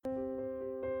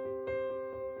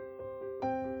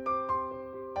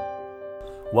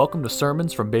Welcome to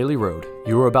Sermons from Bailey Road.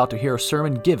 You are about to hear a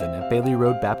sermon given at Bailey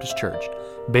Road Baptist Church.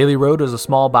 Bailey Road is a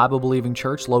small Bible-believing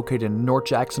church located in North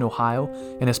Jackson, Ohio,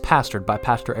 and is pastored by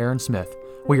Pastor Aaron Smith.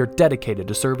 We are dedicated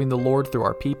to serving the Lord through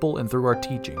our people and through our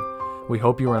teaching. We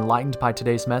hope you are enlightened by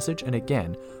today's message, and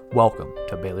again, welcome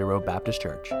to Bailey Road Baptist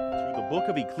Church. Through the book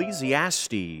of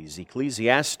Ecclesiastes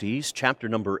chapter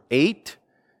number 8.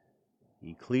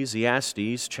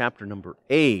 Ecclesiastes chapter number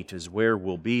 8 is where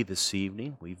we'll be this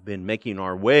evening. We've been making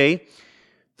our way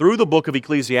through the book of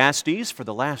Ecclesiastes for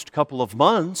the last couple of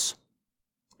months,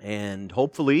 and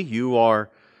hopefully you are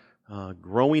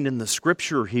growing in the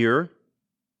Scripture here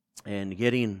and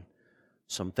getting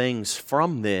some things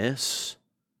from this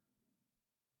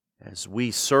as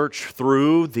we search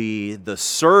through the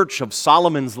search of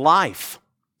Solomon's life,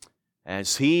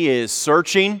 as he is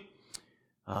searching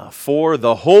for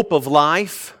the hope of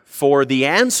life, for the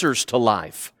answers to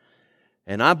life.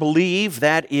 And I believe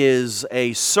that is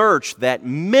a search that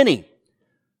many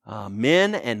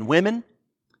men and women,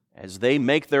 as they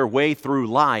make their way through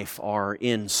life, are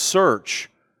in search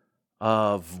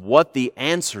of what the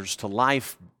answers to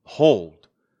life hold.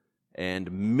 And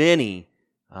many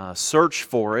search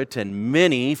for it, and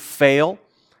many fail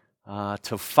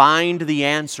to find the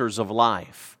answers of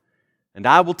life. And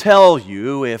I will tell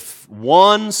you, if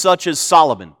one such as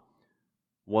Solomon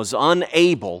was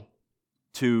unable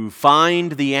to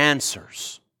find the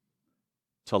answers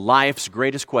to life's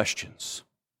greatest questions,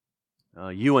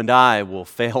 you and I will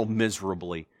fail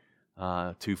miserably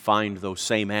to find those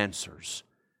same answers.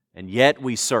 And yet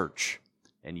we search,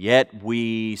 and yet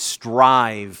we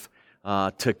strive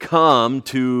to come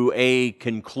to a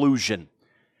conclusion.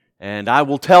 And I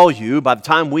will tell you, by the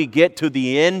time we get to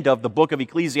the end of the book of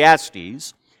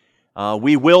Ecclesiastes,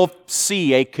 we will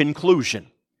see a conclusion.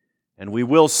 And we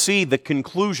will see the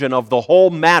conclusion of the whole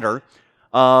matter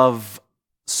of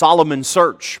Solomon's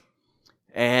search.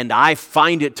 And I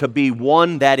find it to be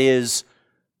one that is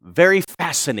very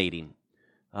fascinating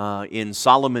in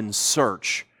Solomon's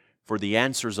search for the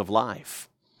answers of life.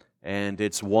 And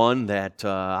it's one that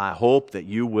I hope that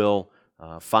you will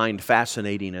find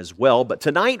fascinating as well. But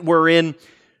tonight we're in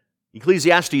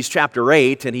Ecclesiastes chapter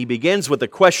 8, and he begins with a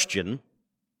question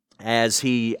as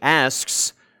he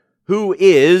asks, who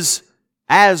is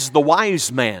as the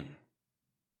wise man?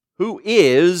 Who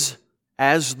is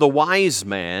as the wise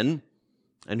man,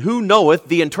 and who knoweth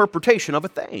the interpretation of a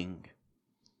thing?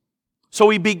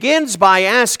 So he begins by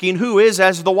asking, who is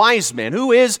as the wise man?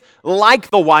 Who is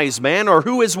like the wise man, or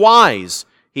who is wise,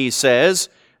 he says,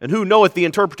 and who knoweth the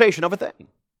interpretation of a thing?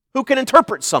 Who can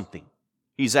interpret something?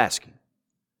 He's asking.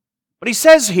 But he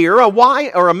says here,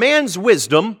 a man's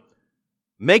wisdom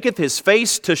maketh his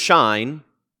face to shine,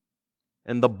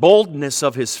 and the boldness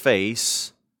of his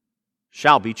face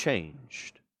shall be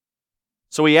changed.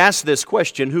 So he asks this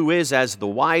question, who is as the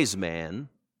wise man,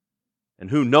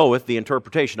 and who knoweth the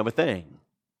interpretation of a thing?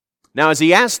 Now, as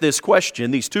he asks this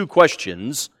question, these two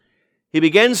questions, he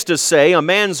begins to say, a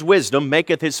man's wisdom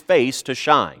maketh his face to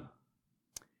shine.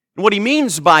 And what he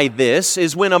means by this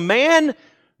is when a man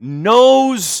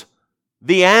knows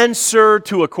the answer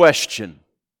to a question,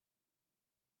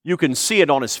 you can see it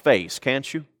on his face,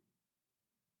 can't you?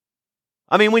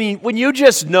 I mean, when you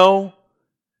just know,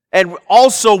 and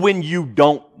also when you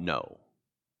don't know.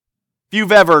 If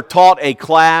you've ever taught a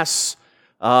class,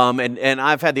 and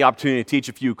I've had the opportunity to teach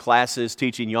a few classes,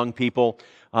 teaching young people,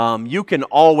 you can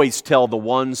always tell the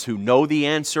ones who know the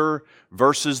answer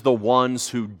versus the ones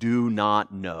who do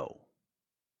not know.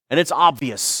 And it's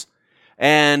obvious.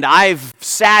 And I've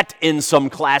sat in some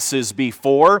classes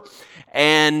before,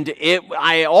 and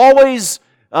I always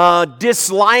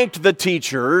disliked the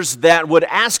teachers that would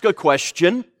ask a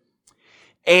question,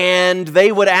 and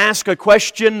they would ask a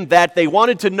question that they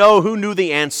wanted to know who knew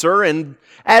the answer, and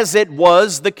as it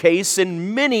was the case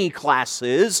in many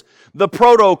classes, the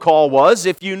protocol was,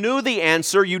 if you knew the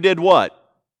answer, you did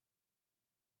what?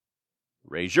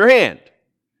 Raise your hand.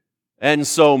 And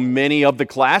so many of the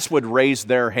class would raise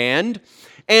their hand,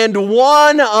 and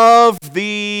one of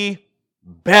the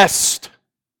best,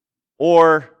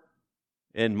 or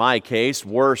in my case,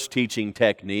 worst teaching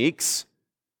techniques,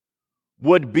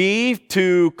 would be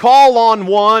to call on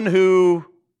one who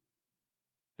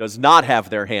does not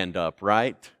have their hand up,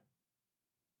 right?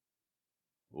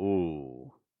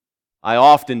 Ooh. I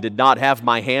often did not have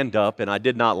my hand up, and I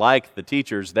did not like the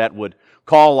teachers that would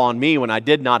call on me when I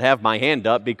did not have my hand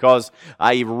up, because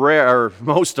I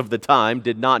most of the time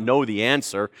did not know the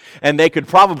answer, and they could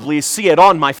probably see it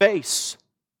on my face.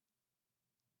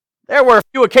 There were a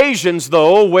few occasions,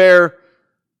 though, where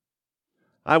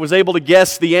I was able to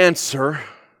guess the answer,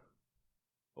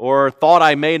 or thought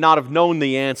I may not have known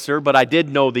the answer, but I did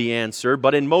know the answer.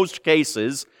 But in most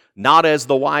cases, not as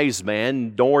the wise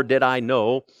man, nor did I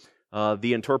know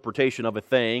the interpretation of a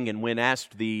thing, and when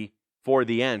asked for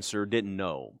the answer, didn't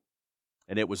know.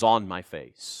 And it was on my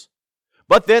face.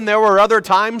 But then there were other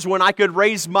times when I could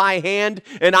raise my hand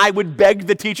and I would beg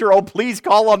the teacher, oh, please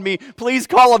call on me,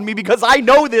 because I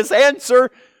know this answer.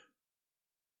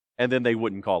 And then they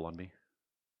wouldn't call on me.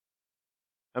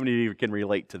 How many of you can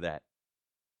relate to that?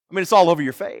 I mean, it's all over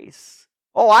your face.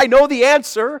 Oh, I know the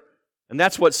answer. And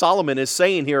that's what Solomon is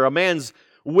saying here. A man's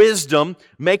wisdom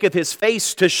maketh his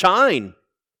face to shine,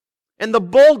 and the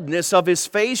boldness of his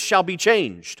face shall be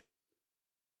changed.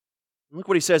 Look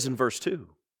what he says in verse 2.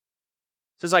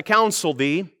 He says, I counsel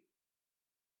thee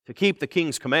to keep the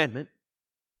king's commandment,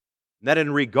 and that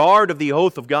in regard of the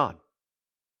oath of God,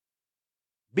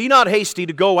 be not hasty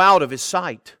to go out of his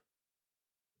sight.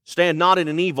 Stand not in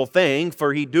an evil thing,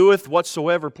 for he doeth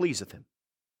whatsoever pleaseth him.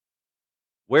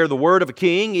 Where the word of a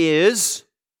king is,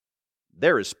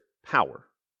 there is power.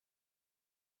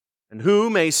 And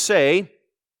who may say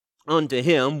unto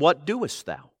him, what doest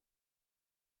thou?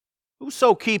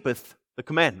 Whoso keepeth the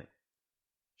commandment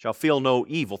shall feel no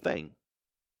evil thing.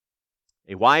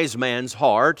 A wise man's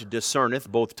heart discerneth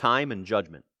both time and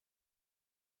judgment.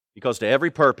 Because to every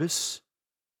purpose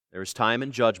there is time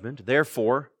and judgment.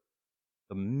 Therefore,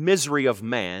 the misery of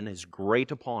man is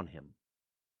great upon him.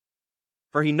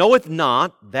 For he knoweth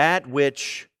not that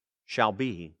which shall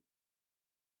be.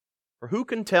 For who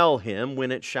can tell him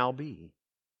when it shall be?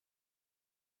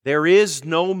 There is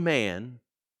no man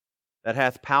that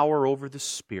hath power over the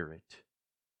Spirit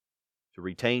to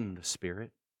retain the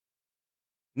Spirit.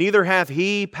 Neither hath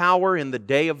he power in the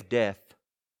day of death.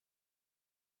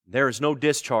 There is no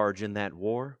discharge in that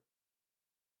war.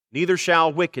 Neither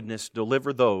shall wickedness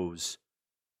deliver those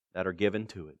that are given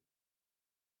to it.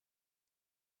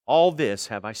 All this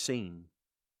have I seen,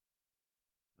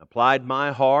 applied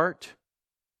my heart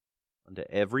unto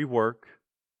every work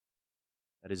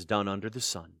that is done under the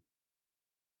sun.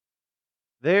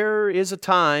 There is a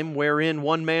time wherein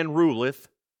one man ruleth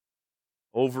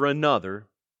over another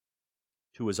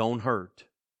to his own hurt.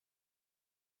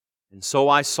 And so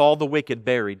I saw the wicked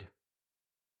buried,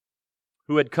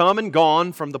 who had come and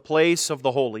gone from the place of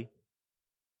the holy,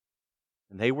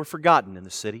 and they were forgotten in the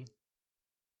city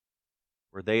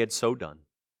where they had so done.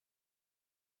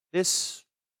 This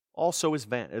also is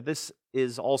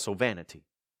vanity.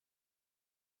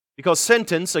 Because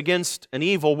sentence against an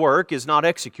evil work is not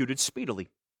executed speedily.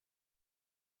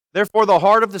 Therefore the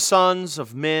heart of the sons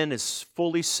of men is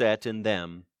fully set in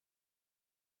them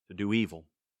to do evil.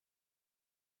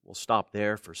 We'll stop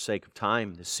there for sake of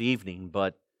time this evening,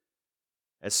 but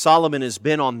as Solomon has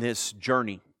been on this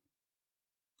journey,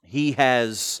 he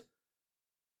has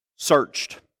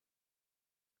searched.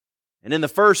 And in the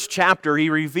first chapter, he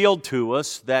revealed to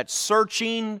us that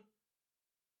searching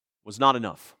was not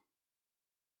enough.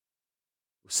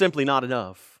 It was simply not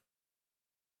enough.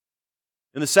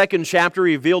 In the second chapter,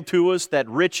 he revealed to us that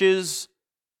riches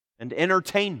and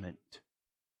entertainment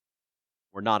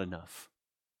were not enough.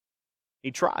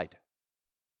 He tried.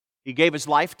 He gave his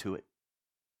life to it,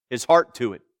 his heart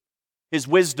to it, his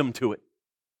wisdom to it.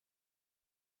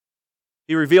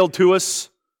 He revealed to us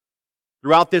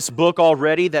throughout this book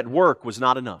already that work was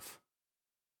not enough.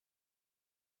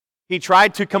 He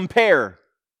tried to compare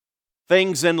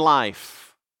things in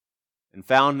life and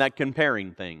found that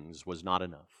comparing things was not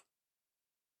enough.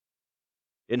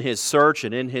 In his search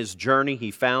and in his journey,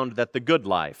 he found that the good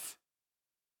life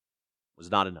was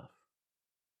not enough.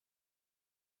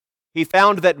 He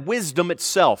found that wisdom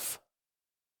itself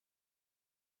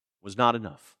was not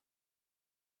enough.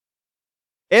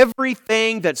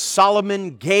 Everything that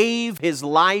Solomon gave his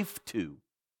life to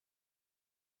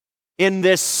in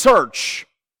this search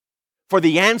for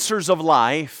the answers of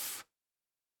life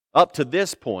up to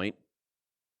this point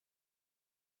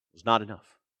was not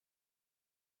enough.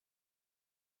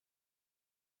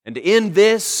 And in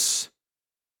this,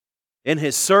 in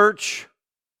his search,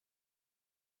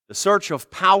 the search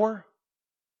of power,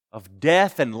 of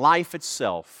death and life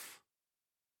itself,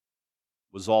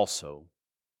 was also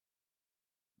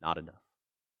not enough.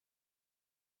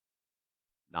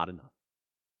 Not enough.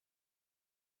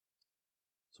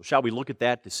 So shall we look at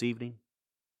that this evening?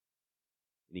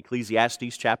 In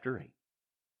Ecclesiastes chapter 8,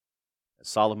 as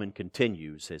Solomon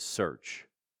continues his search,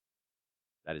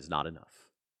 that is not enough.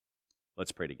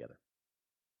 Let's pray together.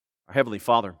 Our Heavenly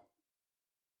Father,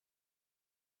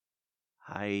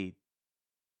 I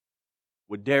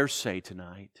would dare say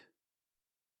tonight,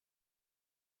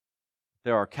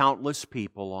 there are countless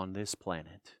people on this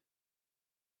planet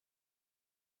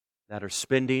that are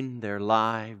spending their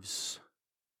lives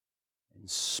and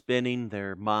spinning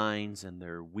their minds and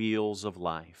their wheels of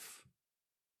life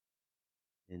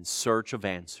in search of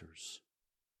answers,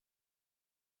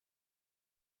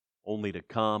 only to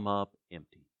come up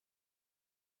empty,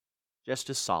 just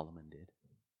as Solomon did.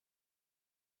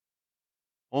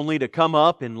 Only to come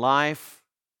up in life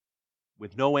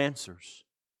with no answers,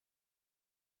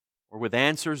 or with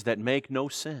answers that make no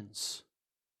sense.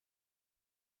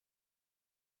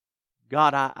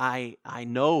 God, I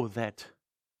know that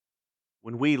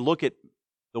when we look at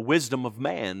the wisdom of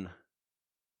man,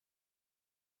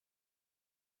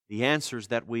 the answers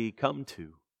that we come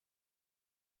to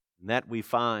and that we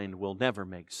find will never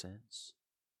make sense.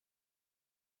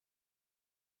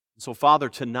 So, Father,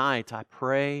 tonight I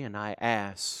pray and I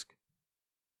ask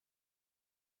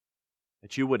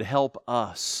that You would help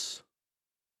us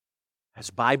as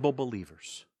Bible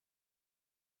believers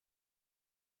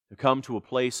to come to a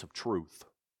place of truth,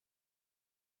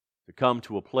 to come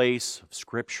to a place of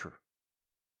Scripture,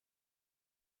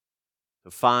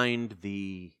 to find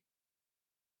the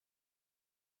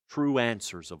true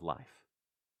answers of life,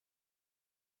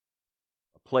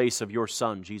 a place of Your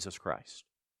Son, Jesus Christ,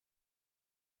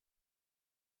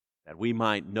 that we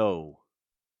might know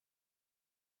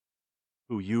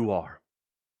who You are,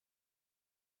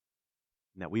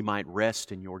 and that we might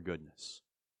rest in Your goodness.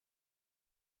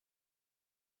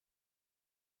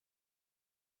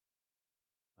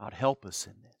 God, help us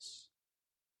in this.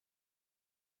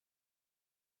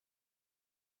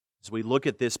 As we look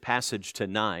at this passage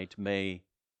tonight, may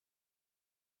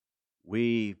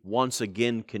we once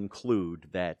again conclude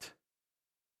that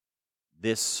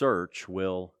this search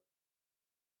will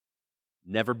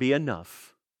never be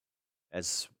enough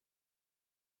as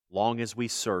long as we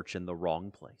search in the wrong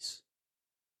place.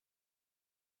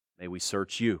 May we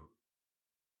search You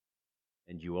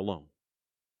and You alone.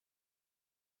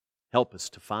 Help us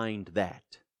to find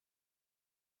that.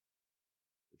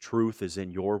 The truth is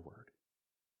in Your Word.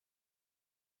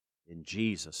 In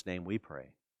Jesus' name we pray.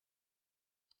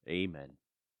 Amen.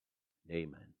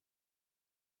 Amen.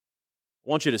 I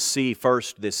want you to see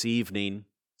first this evening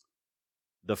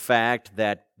the fact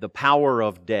that the power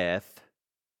of death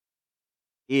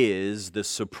is the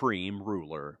supreme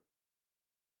ruler.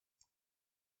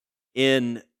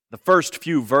 In the first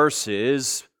few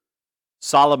verses,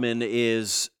 Solomon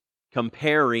is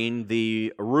comparing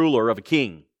the ruler of a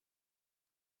king.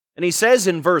 And he says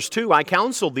in verse 2, I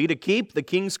counsel thee to keep the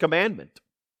king's commandment,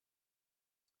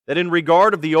 that in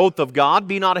regard of the oath of God,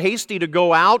 be not hasty to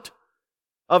go out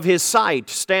of his sight,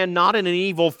 stand not in an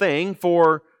evil thing,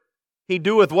 for he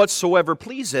doeth whatsoever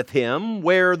pleaseth him.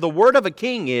 Where the word of a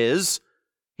king is,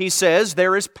 he says,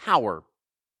 there is power.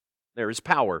 There is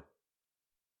power.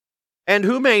 And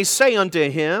who may say unto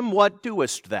him, what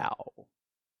doest thou?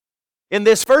 In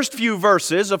this first few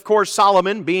verses, of course,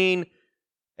 Solomon, being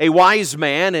a wise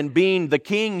man and being the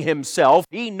king himself,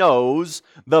 he knows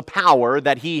the power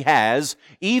that he has,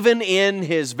 even in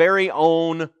his very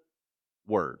own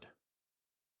word.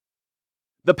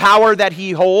 The power that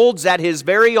he holds at his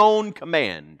very own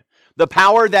command. The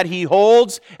power that he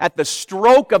holds at the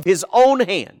stroke of his own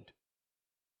hand.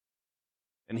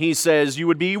 And he says, you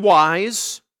would be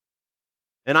wise,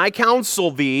 and I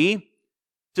counsel thee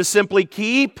to simply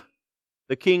keep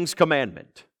the king's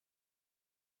commandment.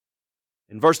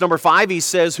 In verse number 5, he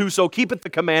says, whoso keepeth the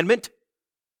commandment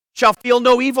shall feel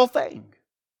no evil thing.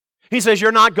 He says,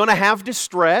 you're not going to have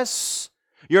distress.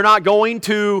 You're not going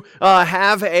to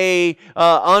have a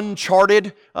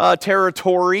uncharted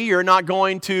territory. You're not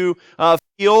going to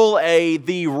feel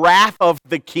the wrath of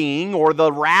the king or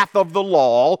the wrath of the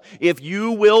law if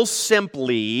you will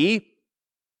simply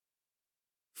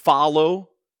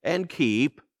follow and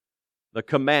keep the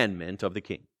commandment of the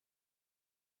king.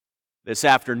 This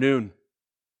afternoon,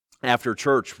 after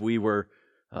church, we were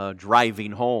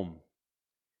driving home.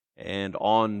 And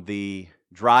on the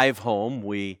drive home,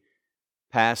 we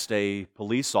passed a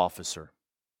police officer.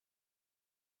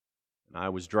 And I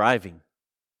was driving.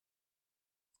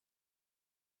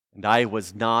 And I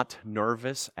was not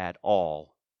nervous at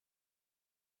all.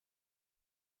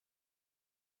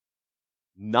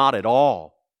 Not at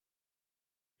all.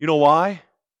 You know why?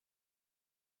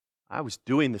 I was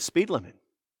doing the speed limit.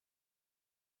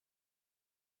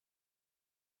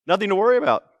 Nothing to worry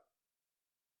about.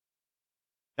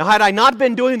 Now, had I not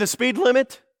been doing the speed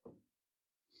limit,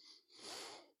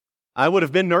 I would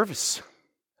have been nervous.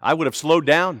 I would have slowed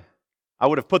down. I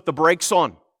would have put the brakes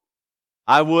on.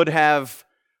 I would have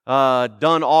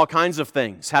done all kinds of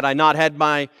things. Had I not had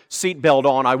my seatbelt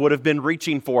on, I would have been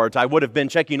reaching for it. I would have been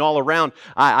checking all around.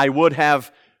 I would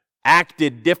have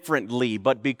acted differently,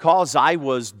 but because I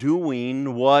was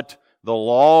doing what the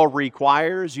law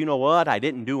requires, you know what? I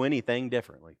didn't do anything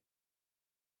differently.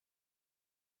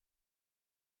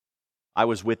 I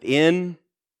was within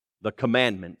the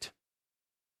commandment,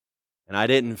 and I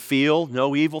didn't feel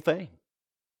no evil thing.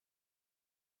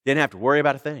 Didn't have to worry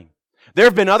about a thing. There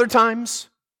have been other times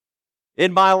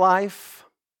in my life,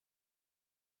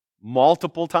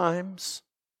 multiple times,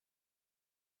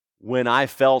 when I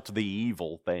felt the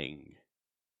evil thing.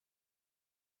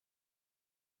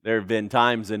 There have been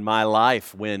times in my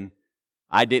life when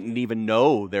I didn't even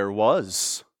know there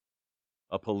was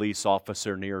a police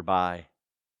officer nearby.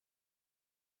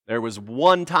 There was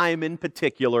one time in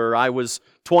particular, I was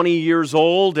 20 years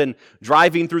old and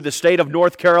driving through the state of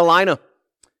North Carolina.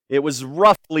 It was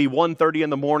roughly 1:30 in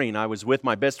the morning. I was with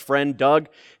my best friend, Doug,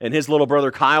 and his little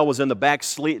brother, Kyle, was in the back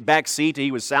seat.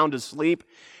 He was sound asleep.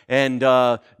 And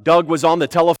Doug was on the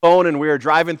telephone, and we were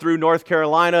driving through North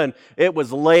Carolina, and it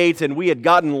was late, and we had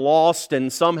gotten lost,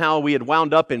 and somehow we had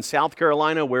wound up in South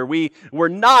Carolina where we were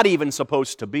not even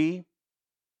supposed to be.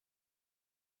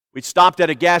 We stopped at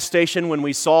a gas station when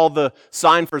we saw the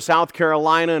sign for South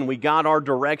Carolina, and we got our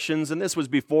directions, and this was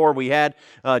before we had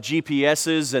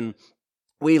GPSs, and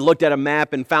we looked at a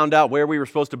map and found out where we were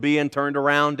supposed to be and turned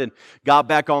around and got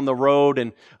back on the road.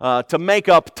 And to make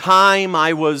up time,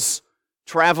 I was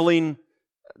traveling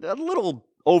a little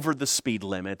over the speed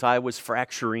limit. I was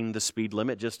fracturing the speed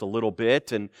limit just a little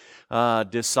bit and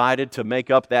decided to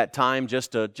make up that time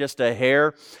just a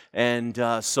hair.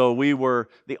 And so we were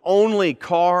the only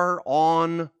car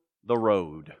on the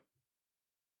road.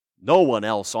 No one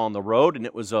else on the road, and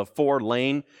it was a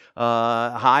 4-lane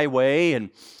highway, and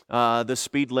the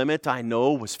speed limit, I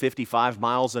know, was 55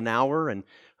 miles an hour, and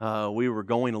we were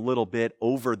going a little bit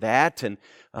over that, and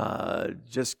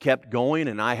just kept going,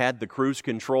 and I had the cruise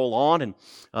control on, and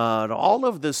all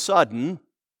of a sudden,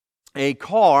 a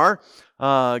car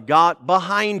got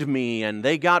behind me, and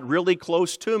they got really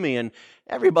close to me, and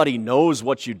everybody knows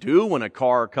what you do when a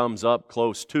car comes up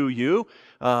close to you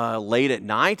late at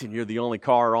night and you're the only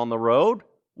car on the road.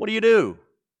 What do?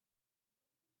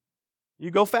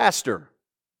 You go faster.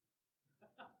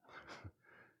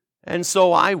 And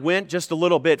so I went just a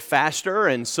little bit faster,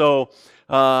 and so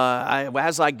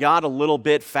as I got a little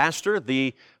bit faster,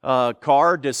 the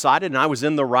car decided, and I was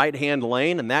in the right-hand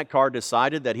lane, and that car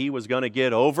decided that he was going to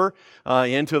get over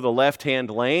into the left-hand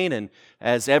lane, and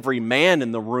as every man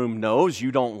in the room knows,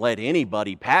 you don't let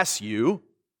anybody pass you.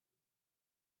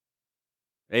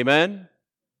 Amen?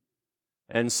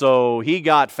 And so he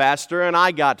got faster, and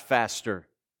I got faster.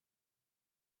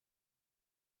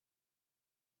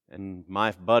 And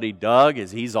my buddy Doug,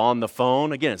 as he's on the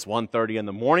phone, again, it's 1:30 in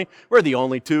the morning, we're the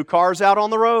only two cars out on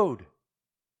the road.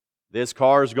 This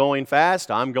car's going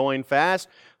fast, I'm going fast,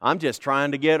 I'm just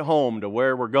trying to get home to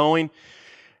where we're going.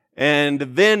 And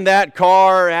then that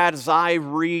car, as I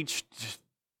reached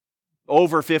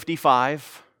over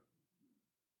 55,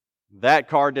 that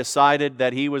car decided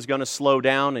that he was going to slow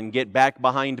down and get back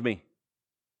behind me.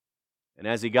 And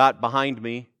as he got behind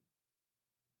me,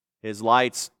 his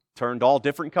lights turned all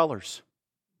different colors.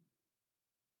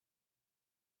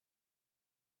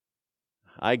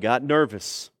 I got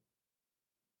nervous.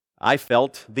 I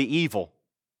felt the evil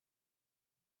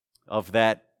of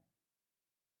that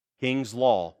king's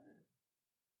law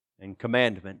and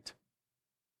commandment.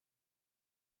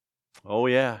 Oh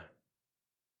yeah,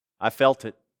 I felt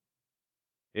it.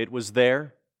 It was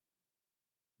there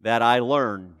that I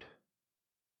learned.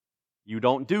 You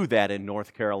don't do that in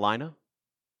North Carolina.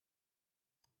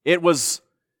 It was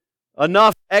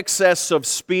enough excess of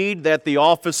speed that the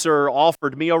officer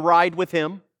offered me a ride with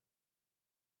him,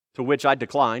 to which I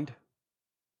declined,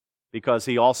 because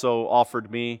he also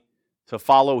offered me to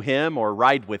follow him or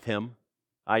ride with him.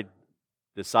 I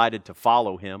decided to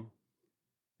follow him,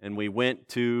 and we went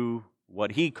to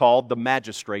what he called the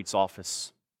magistrate's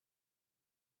office.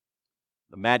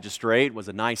 The magistrate was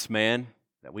a nice man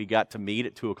that we got to meet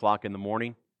at 2 o'clock in the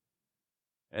morning,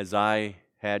 as I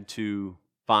had to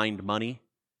find money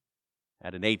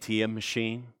at an ATM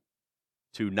machine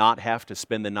to not have to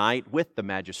spend the night with the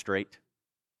magistrate.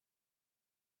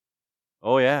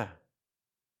 Oh yeah,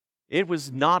 it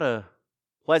was not a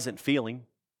pleasant feeling.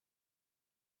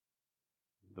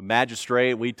 The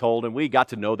magistrate, we told him, we got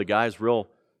to know the guys real.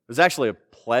 It was actually a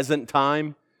pleasant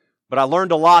time, but I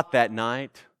learned a lot that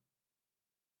night.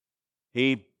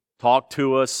 He talked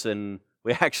to us, and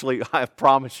we actually, I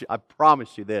promise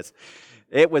you this.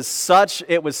 It was such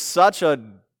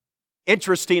an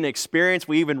interesting experience.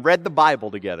 We even read the Bible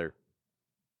together.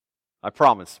 I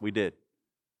promise, we did.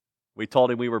 We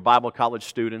told him we were Bible college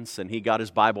students, and he got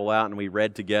his Bible out, and we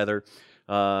read together.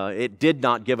 It did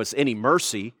not give us any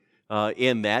mercy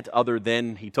in that, other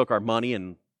than He took our money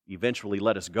and eventually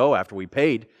let us go after we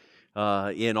paid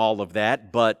in all of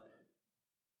that. But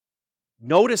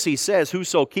notice He says,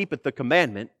 "Whoso keepeth the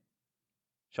commandment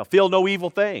shall feel no evil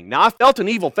thing." Now, I felt an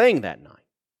evil thing that night.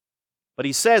 But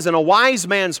He says, "And a wise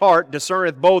man's heart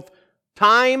discerneth both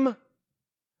time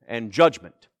and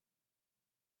judgment."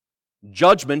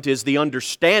 Judgment is the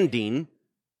understanding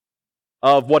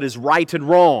of what is right and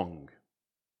wrong.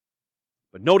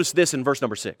 But notice this in verse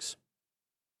number 6.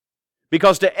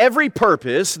 "Because to every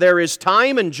purpose there is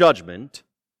time and judgment,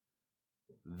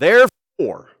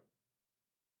 therefore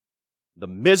the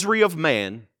misery of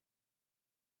man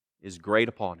is great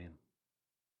upon him."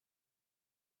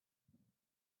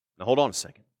 Now hold on a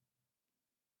second.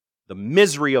 The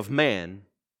misery of man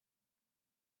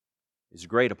is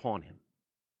great upon him.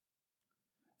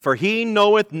 "For he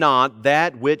knoweth not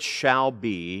that which shall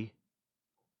be,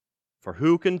 for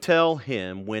who can tell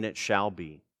him when it shall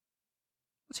be?"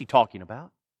 What's he talking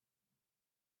about?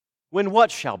 When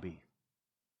what shall be?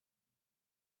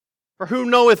 "For who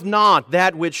knoweth not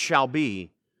that which shall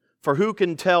be, for who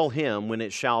can tell him when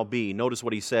it shall be?" Notice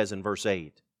what he says in verse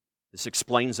 8. This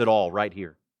explains it all right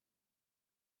here.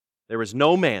 "There is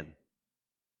no man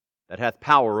that hath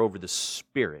power over the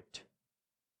Spirit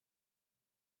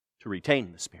to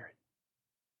retain the Spirit."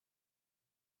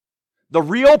 The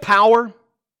real power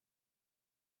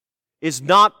is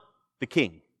not the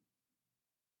king.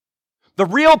 The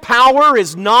real power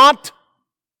is not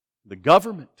the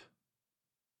government.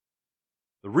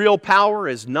 The real power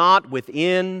is not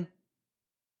within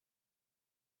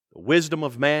the wisdom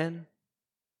of man,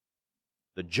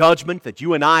 the judgment that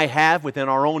you and I have within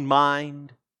our own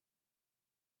mind.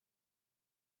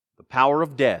 The power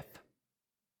of death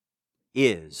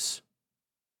is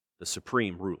the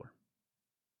supreme ruler.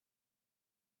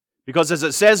 Because as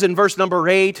it says in verse number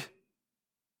 8,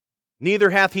 "Neither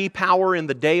hath he power in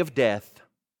the day of death,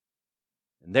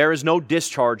 and there is no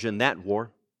discharge in that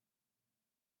war.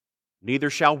 Neither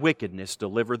shall wickedness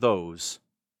deliver those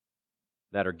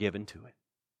that are given to it."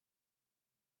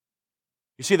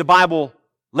 You see, the Bible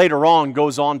later on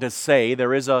goes on to say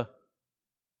there is a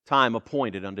time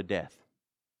appointed unto death.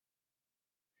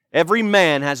 Every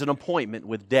man has an appointment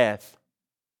with death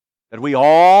that we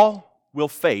all will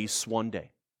face one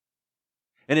day.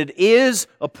 And it is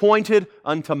appointed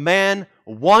unto man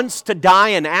once to die,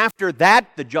 and after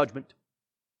that, the judgment.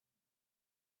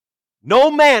 No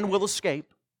man will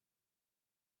escape.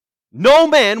 No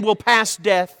man will pass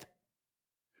death,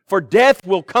 for death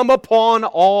will come upon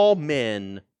all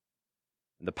men.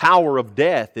 And the power of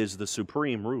death is the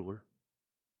supreme ruler.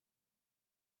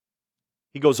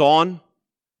 He goes on,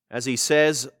 as he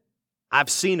says, "I've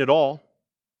seen it all."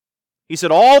 He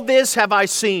said, "All this have I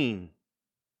seen,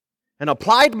 and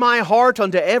applied my heart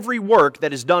unto every work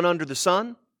that is done under the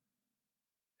sun.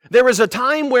 There is a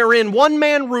time wherein one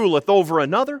man ruleth over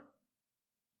another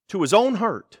to his own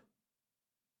hurt.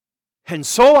 And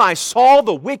so I saw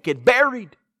the wicked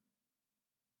buried,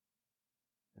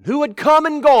 and who had come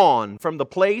and gone from the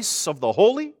place of the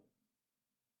holy,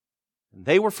 and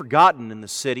they were forgotten in the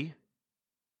city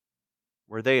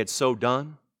where they had so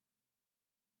done.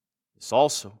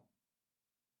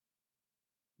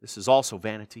 This is also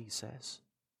vanity," he says,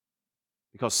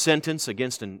 "because sentence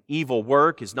against an evil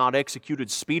work is not executed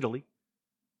speedily.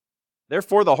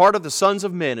 Therefore the heart of the sons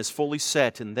of men is fully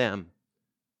set in them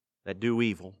that do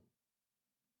evil."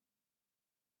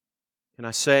 Can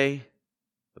I say,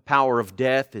 the power of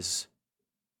death is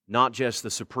not just the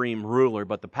supreme ruler,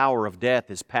 but the power of death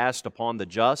is passed upon the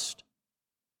just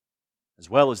as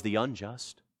well as the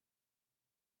unjust.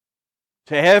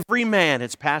 To every man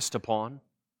it's passed upon.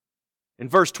 In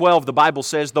verse 12, the Bible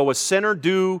says, "Though a sinner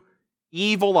do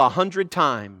evil 100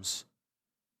 times,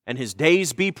 and his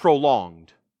days be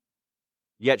prolonged,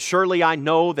 yet surely I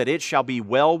know that it shall be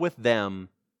well with them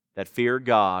that fear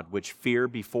God, which fear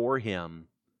before Him.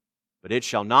 But it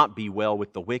shall not be well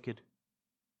with the wicked,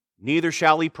 neither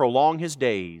shall he prolong his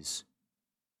days,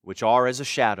 which are as a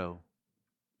shadow,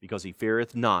 because he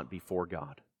feareth not before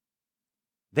God."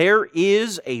 There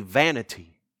is a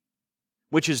vanity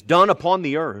which is done upon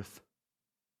the earth,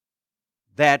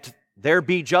 that there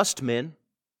be just men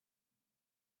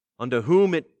unto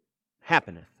whom it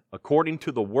happeneth according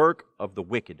to the work of the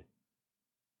wicked.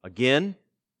 Again,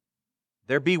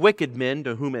 there be wicked men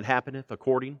to whom it happeneth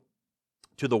according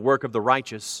to the work of the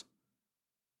righteous.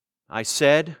 I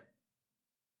said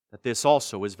that this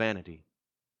also is vanity.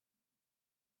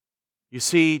 You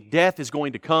see, death is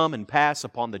going to come and pass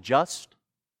upon the just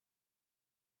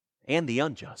and the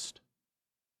unjust.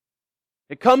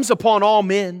 It comes upon all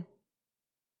men.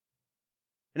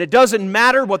 And it doesn't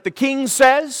matter what the king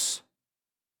says.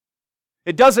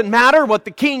 It doesn't matter what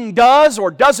the king does or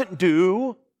doesn't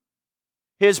do.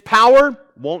 His power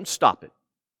won't stop it.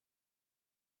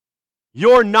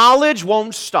 Your knowledge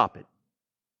won't stop it.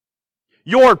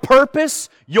 Your purpose,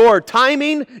 your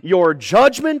timing, your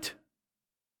judgment.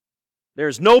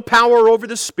 There's no power over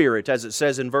the Spirit, as it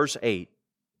says in verse 8,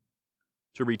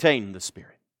 to retain the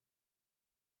Spirit.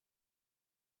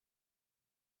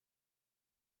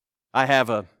 I have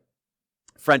a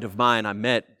friend of mine I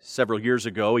met several years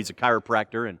ago. He's a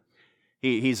chiropractor, and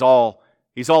he's all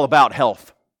about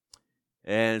health.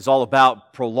 And it's all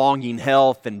about prolonging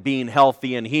health and being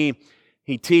healthy. And he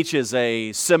teaches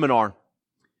a seminar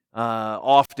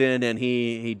often, and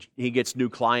he gets new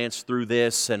clients through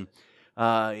this. And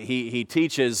he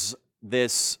teaches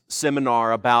this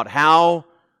seminar about how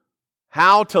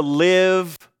to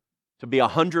live to be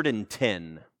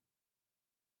 110.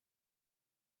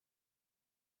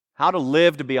 How to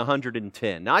live to be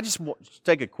 110. Now, I just want to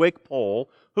take a quick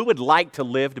poll. Who would like to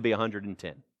live to be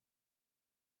 110?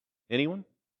 Anyone?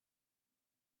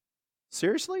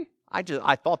 Seriously? I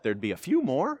thought there'd be a few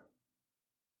more.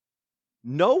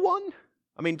 No one?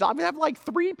 I have like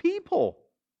 3 people.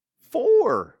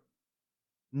 4.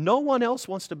 No one else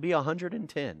wants to be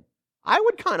 110. I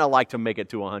would kind of like to make it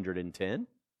to 110.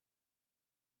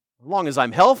 As long as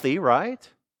I'm healthy, right?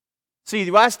 See,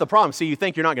 that's the problem. See, you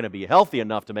think you're not going to be healthy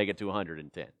enough to make it to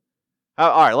 110.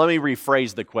 All right, let me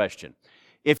rephrase the question.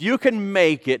 If you can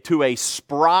make it to a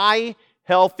spry,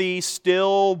 healthy,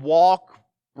 still walk,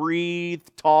 breathe,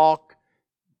 talk,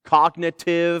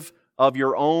 cognitive, of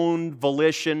your own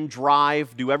volition,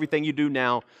 drive, do everything you do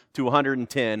now to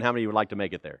 110, how many would like to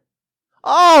make it there?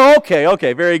 Oh,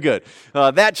 okay, very good.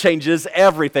 That changes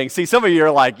everything. See, some of you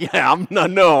are like, yeah, I'm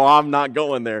not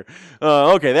going there.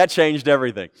 Okay, that changed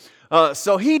everything.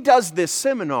 So he does this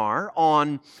seminar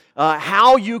on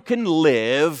how you can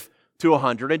live to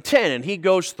 110. And he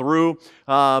goes through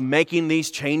making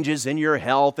these changes in your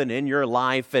health and in your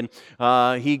life. And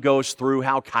he goes through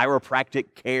how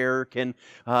chiropractic care can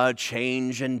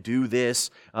change and do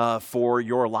this for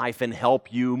your life and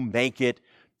help you make it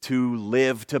to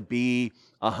live to be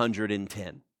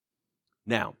 110.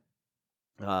 Now,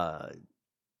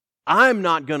 I'm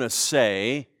not going to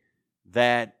say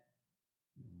that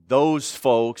those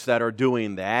folks that are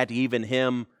doing that, even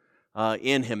him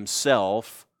in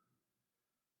himself,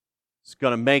 is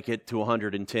going to make it to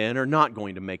 110 or not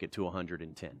going to make it to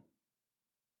 110.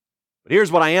 But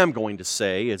here's what I am going to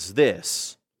say is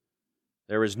this: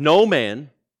 there is no man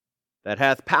that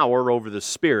hath power over the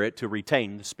Spirit to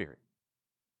retain the Spirit.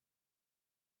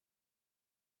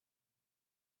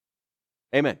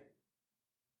 Amen.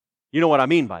 You know what I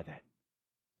mean by that.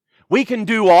 We can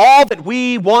do all that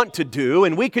we want to do,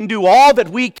 and we can do all that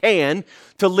we can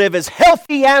to live as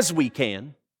healthy as we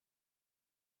can.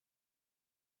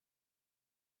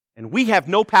 And we have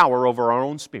no power over our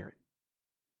own spirit,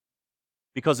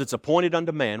 because it's appointed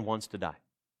unto man once to die.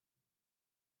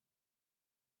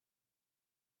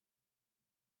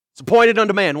 It's appointed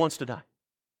unto man once to die.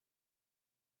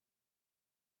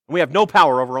 And we have no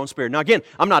power over our own spirit. Now again,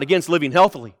 I'm not against living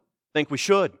healthily. I think we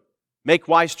should. Make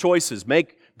wise choices.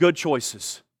 Make good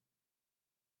choices.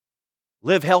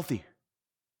 Live healthy.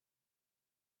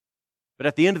 But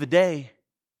at the end of the day,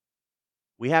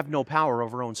 we have no power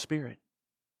over our own spirit.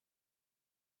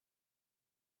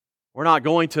 We're not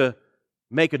going to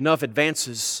make enough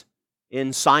advances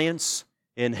in science,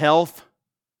 in health,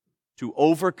 to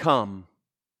overcome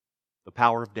the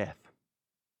power of death.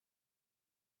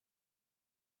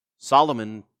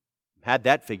 Solomon had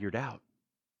that figured out.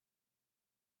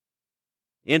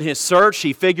 In his search,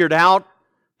 he figured out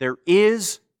there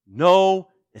is no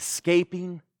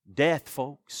escaping death,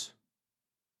 folks.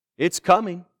 It's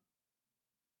coming.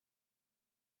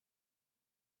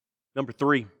 Number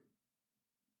 3,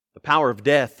 the power of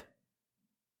death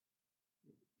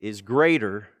is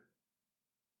greater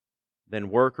than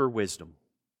work or wisdom.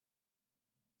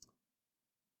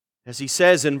 As he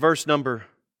says in verse number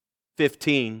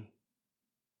 15,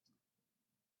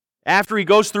 after he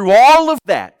goes through all of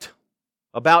that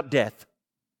about death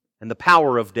and the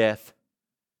power of death,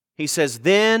 he says,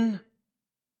 Then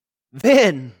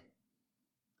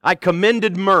I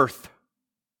commended mirth,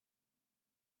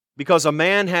 because a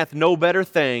man hath no better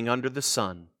thing under the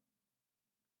sun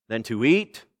than to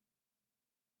eat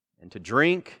and to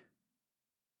drink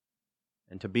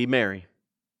and to be merry.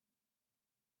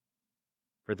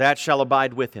 For that shall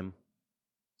abide with him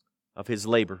of his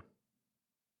labor,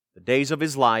 the days of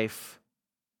his life,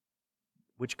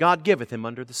 which God giveth him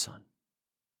under the sun.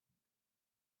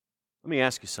 Let me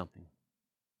ask you something.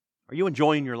 Are you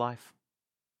enjoying your life?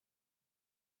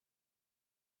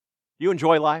 Do you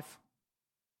enjoy life?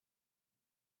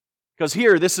 Because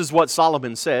here, this is what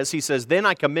Solomon says. He says, "Then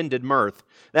I commended mirth."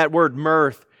 That word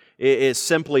mirth is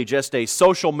simply just a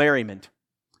social merriment,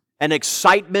 an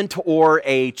excitement or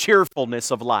a cheerfulness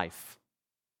of life.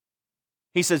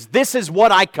 He says, "This is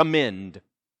what I commend."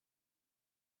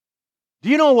 Do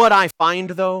you know what I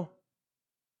find, though?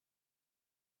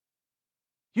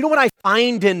 You know what I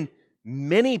find in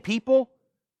many people,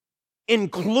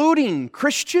 including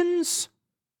Christians?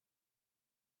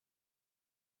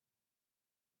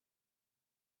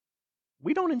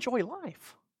 We don't enjoy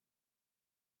life.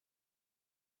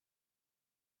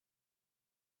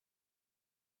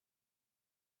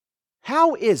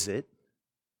 How is it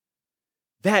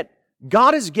that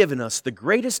God has given us the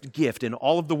greatest gift in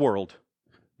all of the world,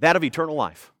 that of eternal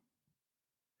life,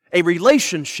 a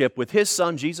relationship with His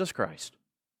Son, Jesus Christ,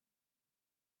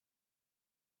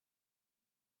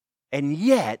 and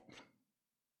yet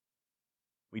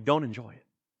we don't enjoy it?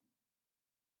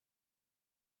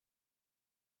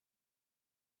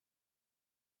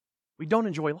 We don't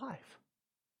enjoy life.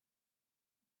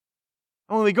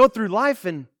 And when we go through life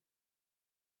and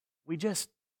we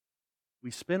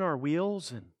spin our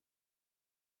wheels and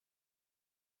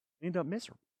end up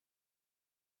miserable.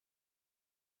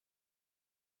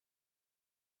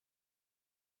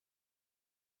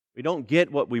 We don't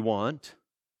get what we want.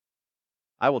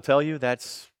 I will tell you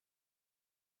that's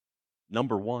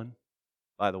number one,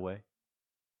 by the way,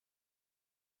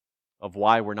 of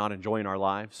why we're not enjoying our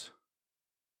lives.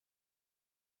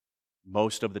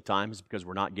 Most of the time is because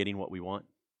we're not getting what we want.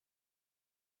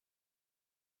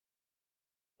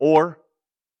 Or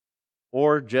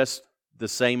just the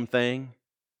same thing,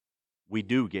 we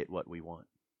do get what we want.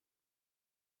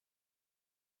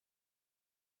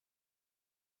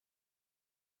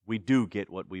 We do get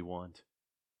what we want,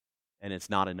 and it's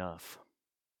not enough.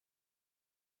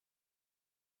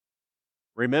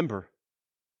 Remember,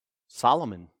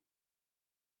 Solomon,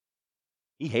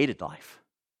 he hated life.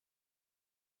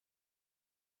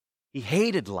 He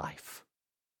hated life.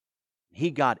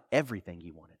 He got everything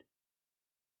he wanted.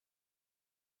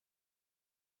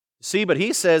 See, but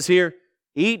he says here,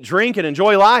 eat, drink, and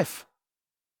enjoy life.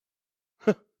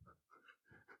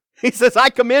 He says, I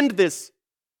commend this.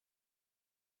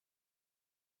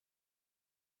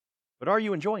 But are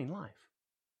you enjoying life?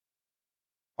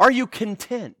 Are you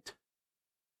content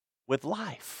with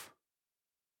life?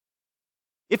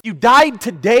 If you died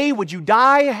today, would you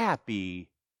die happy?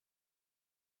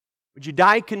 Would you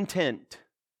die content?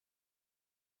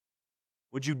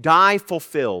 Would you die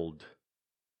fulfilled?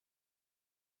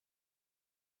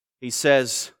 He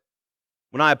says,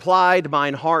 when I applied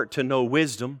mine heart to know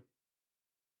wisdom,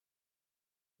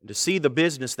 and to see the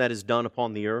business that is done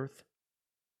upon the earth,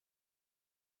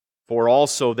 for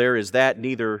also there is that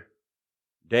neither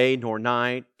day nor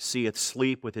night seeth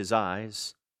sleep with his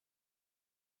eyes,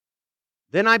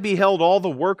 then I beheld all the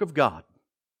work of God,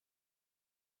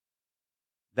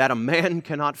 that a man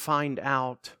cannot find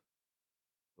out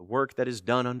the work that is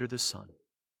done under the sun.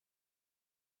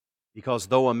 Because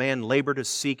though a man labor to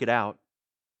seek it out,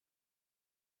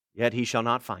 yet he shall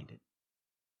not find it.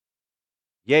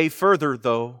 Yea, further,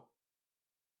 though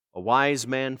a wise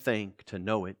man think to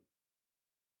know it,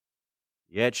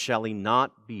 yet shall he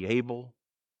not be able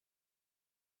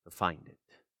to find it.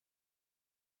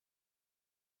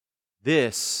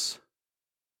 This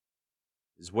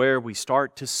is where we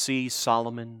start to see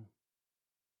Solomon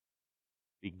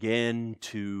begin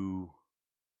to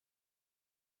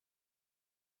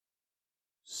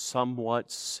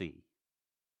somewhat see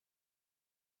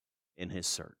in his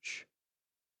search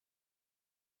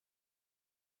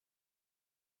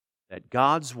that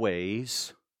God's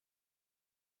ways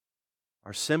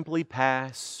are simply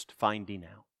past finding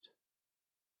out.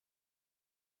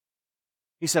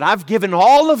 He said, I've given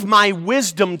all of my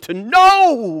wisdom to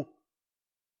know,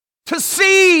 to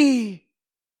see,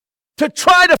 to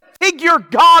try to figure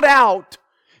God out.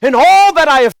 And all that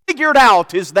I have figured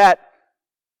out is that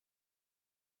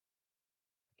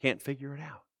I can't figure it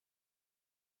out.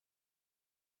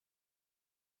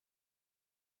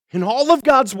 In all of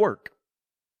God's work,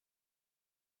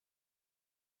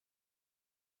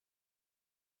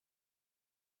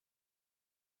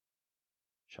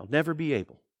 shall never be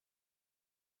able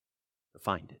to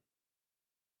find it.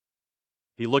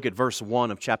 If you look at verse 1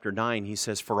 of chapter 9, he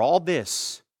says, For all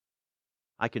this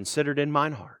I considered in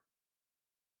mine heart,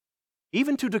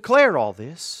 even to declare all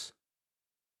this,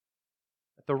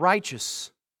 that the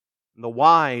righteous and the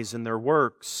wise in their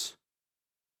works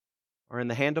are in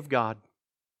the hand of God.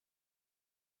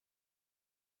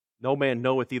 No man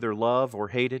knoweth either love or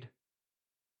hated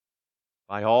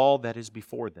by all that is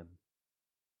before them.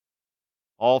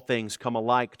 all things come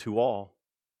alike to all.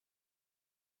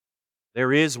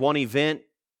 There is one event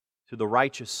to the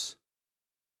righteous,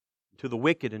 to the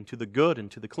wicked, and to the good, and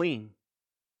to the clean,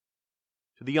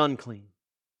 to the unclean.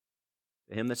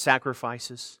 To him that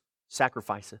sacrificeth,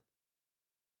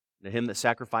 and to him that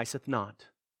sacrificeth not.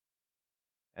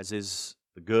 As is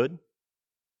the good,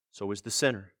 so is the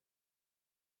sinner.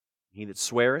 He that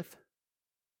sweareth,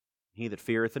 he that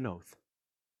feareth an oath.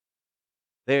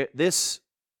 This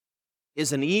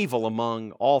is an evil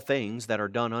among all things that are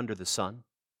done under the sun.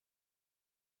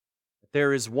 But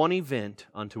there is one event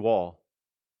unto all.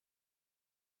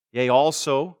 Yea,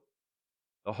 also,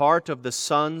 the heart of the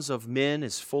sons of men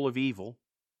is full of evil,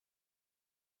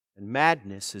 and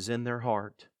madness is in their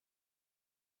heart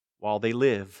while they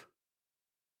live.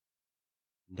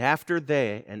 And after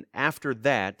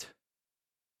that,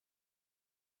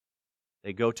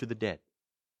 they go to the dead.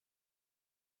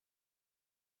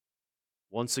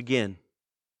 Once again,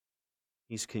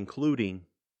 he's concluding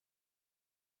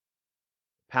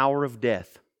the power of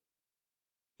death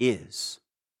is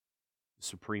the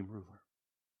supreme ruler.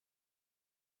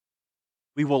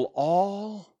 We will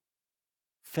all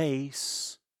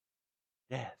face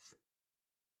death.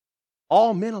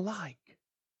 All men alike.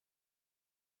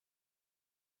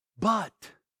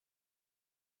 But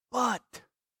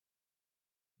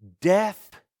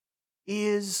death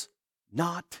is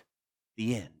not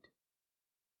the end.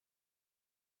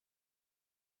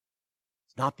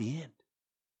 It's not the end.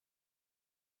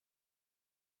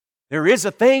 There is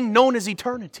a thing known as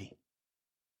eternity.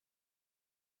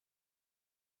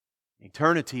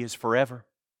 Eternity is forever.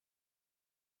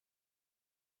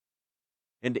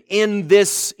 And in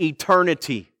this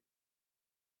eternity,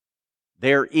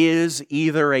 there is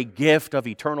either a gift of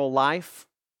eternal life,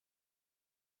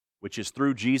 which is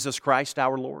through Jesus Christ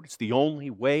our Lord. It's the only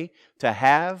way to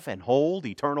have and hold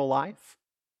eternal life.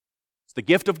 It's the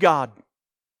gift of God.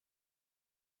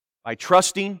 By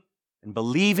trusting and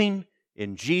believing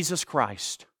in Jesus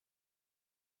Christ,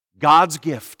 God's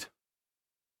gift.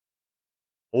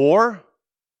 Or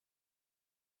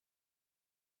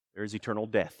there is eternal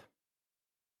death.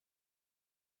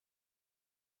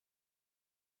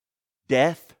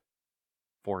 Death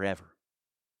forever.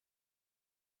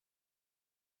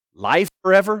 Life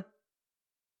forever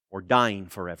or dying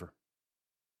forever.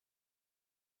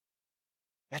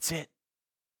 That's it.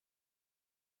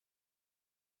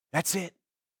 That's it.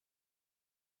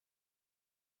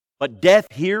 But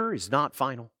death here is not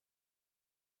final.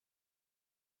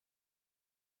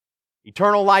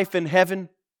 Eternal life in heaven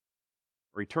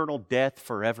or eternal death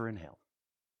forever in hell.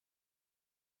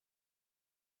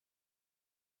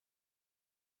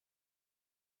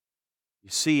 You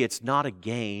see, it's not a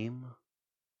game.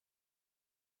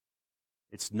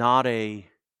 It's not even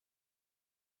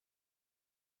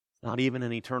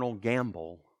an eternal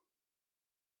gamble.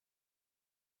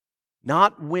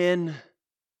 Not when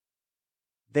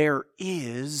there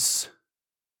is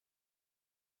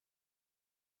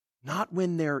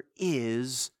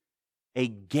a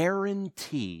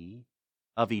guarantee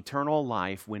of eternal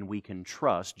life when we can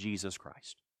trust Jesus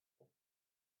Christ.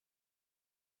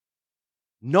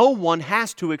 No one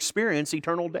has to experience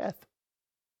eternal death.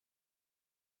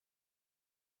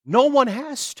 No one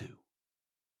has to.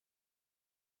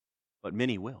 But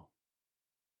many will.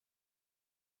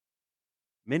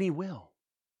 Many will.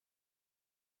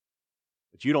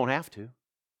 But you don't have to.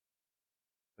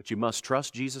 But you must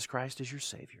trust Jesus Christ as your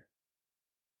Savior.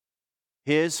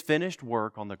 His finished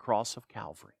work on the cross of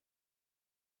Calvary.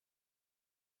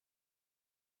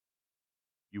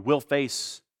 You will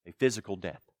face a physical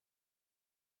death.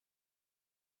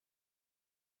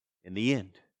 In the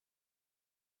end,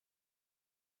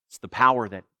 it's the power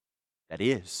that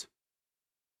is.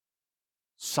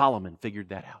 Solomon figured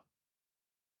that out.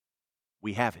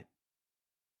 We have it.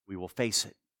 We will face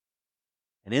it.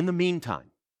 And in the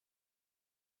meantime,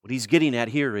 what he's getting at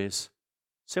here is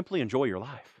simply enjoy your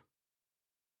life.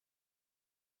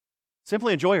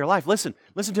 Simply enjoy your life. Listen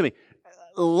to me.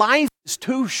 Life is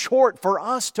too short for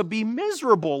us to be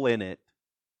miserable in it.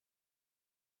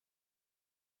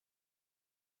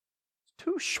 It's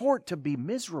too short to be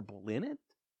miserable in it.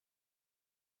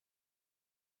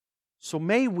 So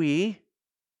may we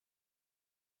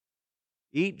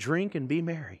eat, drink, and be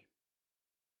merry.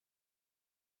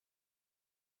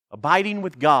 Abiding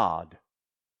with God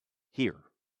here.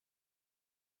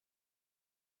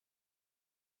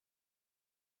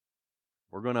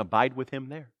 We're going to abide with Him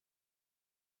there.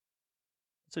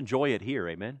 Let's enjoy it here,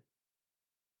 amen?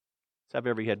 Let's have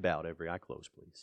every head bowed, every eye closed, please.